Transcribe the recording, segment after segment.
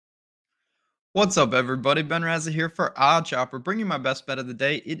What's up, everybody? Ben Rasa here for Odd Chopper, bringing my best bet of the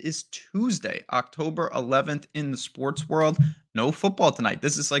day. It is Tuesday, October 11th in the sports world. No football tonight.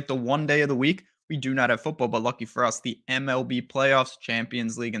 This is like the one day of the week we do not have football, but lucky for us, the MLB playoffs,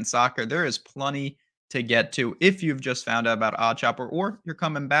 Champions League, and soccer. There is plenty to get to. If you've just found out about Odd Chopper or you're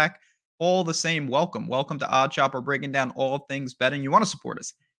coming back, all the same, welcome. Welcome to Odd Chopper, breaking down all things betting. You want to support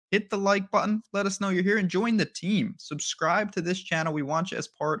us? Hit the like button. Let us know you're here and join the team. Subscribe to this channel. We want you as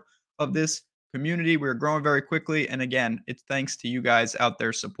part of this community. We're growing very quickly. And again, it's thanks to you guys out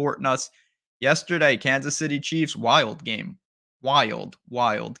there supporting us. Yesterday, Kansas City Chiefs, wild game. Wild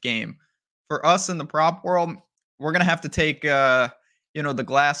game. For us in the prop world, we're going to have to take, the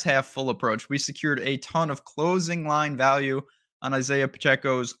glass half full approach. We secured a ton of closing line value on Isaiah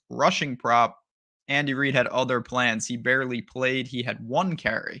Pacheco's rushing prop. Andy Reid had other plans. He barely played. He had one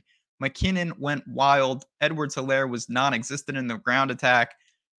carry. McKinnon went wild. Edwards-Helaire was non-existent in the ground attack.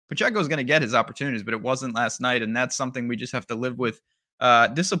 Pacheco's going to get his opportunities, but it wasn't last night, and that's something we just have to live with.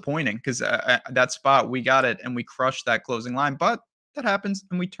 Disappointing because that spot, we got it, and we crushed that closing line, but that happens,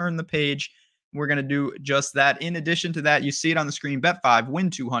 and we turn the page. We're going to do just that. In addition to that, you see it on the screen, bet 5, win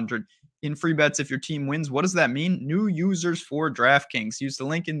 200 in free bets if your team wins. What does that mean? New users for DraftKings. Use the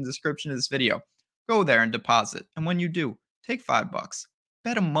link in the description of this video. Go there and deposit, and when you do, take $5.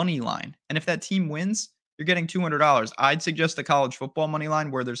 Bet a money line, and if that team wins, you're getting $200. I'd suggest a college football money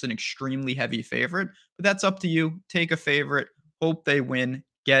line where there's an extremely heavy favorite, but that's up to you. Take a favorite, hope they win,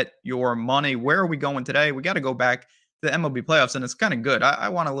 get your money. Where are we going today? We got to go back to the MLB playoffs, and it's kind of good. I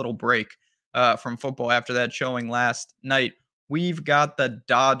want a little break from football after that showing last night. We've got the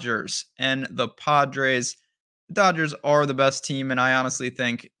Dodgers and the Padres. The Dodgers are the best team, and I honestly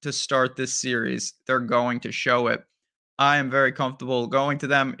think to start this series, they're going to show it. I am very comfortable going to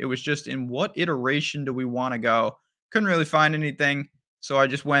them. It was just in what iteration do we want to go? Couldn't really find anything. So I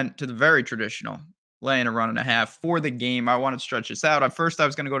just went to the very traditional, laying a run and a half for the game. I wanted to stretch this out. At first, I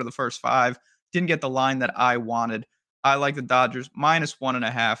was going to go to the first 5. Didn't get the line that I wanted. I like the Dodgers minus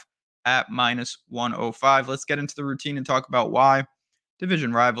 1.5 at minus 105. Let's get into the routine and talk about why.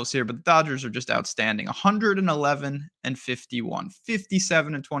 Division rivals here, but the Dodgers are just outstanding. 111 and 51,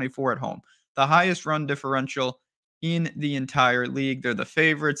 57 and 24 at home. The highest run differential in the entire league. They're the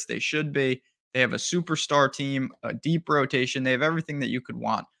favorites. They should be. They have a superstar team, a deep rotation. They have everything that you could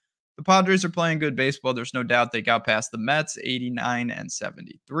want. The Padres are playing good baseball. There's no doubt they got past the Mets, 89 and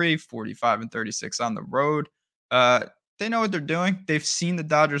 73, 45 and 36 on the road. They know what they're doing. They've seen the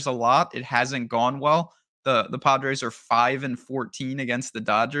Dodgers a lot. It hasn't gone well. The Padres are 5 and 14 against the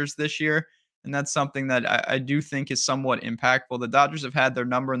Dodgers this year. And that's something that I do think is somewhat impactful. The Dodgers have had their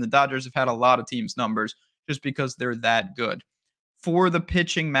number, and the Dodgers have had a lot of teams' numbers just because they're that good. For the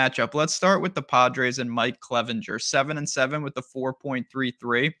pitching matchup, let's start with the Padres and Mike Clevinger, 7-7 with the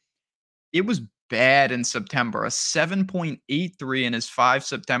 4.33. It was bad in September, a 7.83 in his 5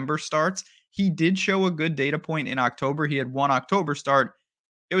 September starts. He did show a good data point in October. He had one October start.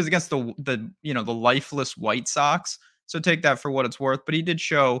 It was against the lifeless White Sox. So take that for what it's worth. But he did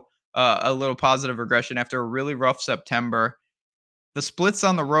show a little positive regression after a really rough September. The splits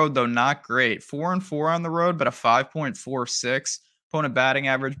on the road, though, not great. 4-4 on the road, but a 5.46. Opponent batting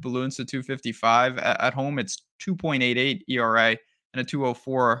average balloons to 255. At home, it's 2.88 ERA and a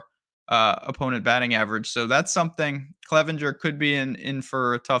 204 opponent batting average. So that's something. Clevinger could be in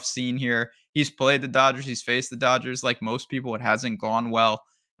for a tough scene here. He's played the Dodgers. He's faced the Dodgers. Like most people, it hasn't gone well.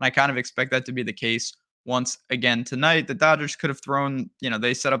 And I kind of expect that to be the case once again tonight. The Dodgers could have thrown,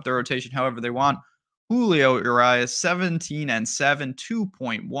 they set up their rotation however they want. Julio Urias, 17-7,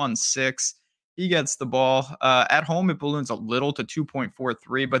 2.16. He gets the ball. At home, it balloons a little to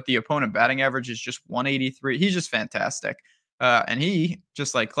 2.43, but the opponent batting average is just 183. He's just fantastic. And he,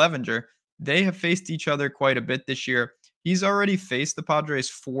 just like Clevinger, they have faced each other quite a bit this year. He's already faced the Padres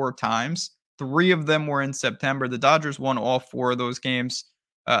 4 times. 3 of them were in September. The Dodgers won all 4 of those games.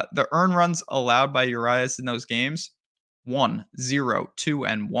 The earned runs allowed by Urias in those games, 1, 0, 2,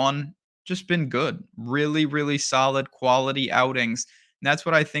 and 1. Just been good. Really, really solid quality outings. And that's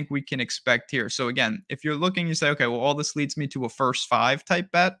what I think we can expect here. So again, if you're looking, you say, okay, well, all this leads me to a first 5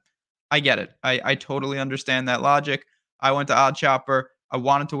 type bet. I get it. I totally understand that logic. I went to Odd Chopper. I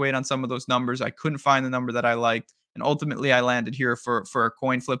wanted to wait on some of those numbers. I couldn't find the number that I liked. And ultimately, I landed here for a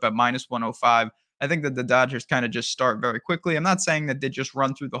coin flip at minus 105. I think that the Dodgers kind of just start very quickly. I'm not saying that they just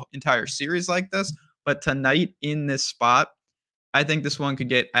run through the entire series like this, but tonight in this spot, I think this one could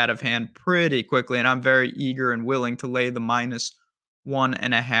get out of hand pretty quickly, and I'm very eager and willing to lay the minus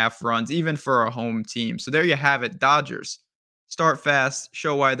 1.5 runs, even for a home team. So there you have it. Dodgers start fast,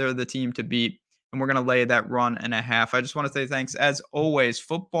 show why they're the team to beat, and we're going to lay that 1.5. I just want to say thanks, as always.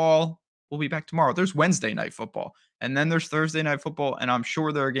 Football We'll be back tomorrow. There's Wednesday night football, and then there's Thursday night football, and I'm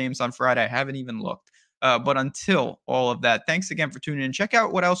sure there are games on Friday. I haven't even looked. But until all of that, thanks again for tuning in. Check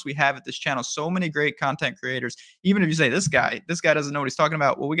out what else we have at this channel. So many great content creators. Even if you say this guy doesn't know what he's talking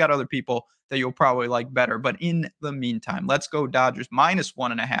about, well, we got other people that you'll probably like better. But in the meantime, let's go Dodgers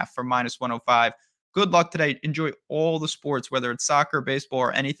 -1.5 for -105. Good luck today. Enjoy all the sports, whether it's soccer, baseball,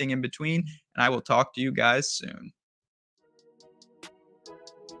 or anything in between. And I will talk to you guys soon.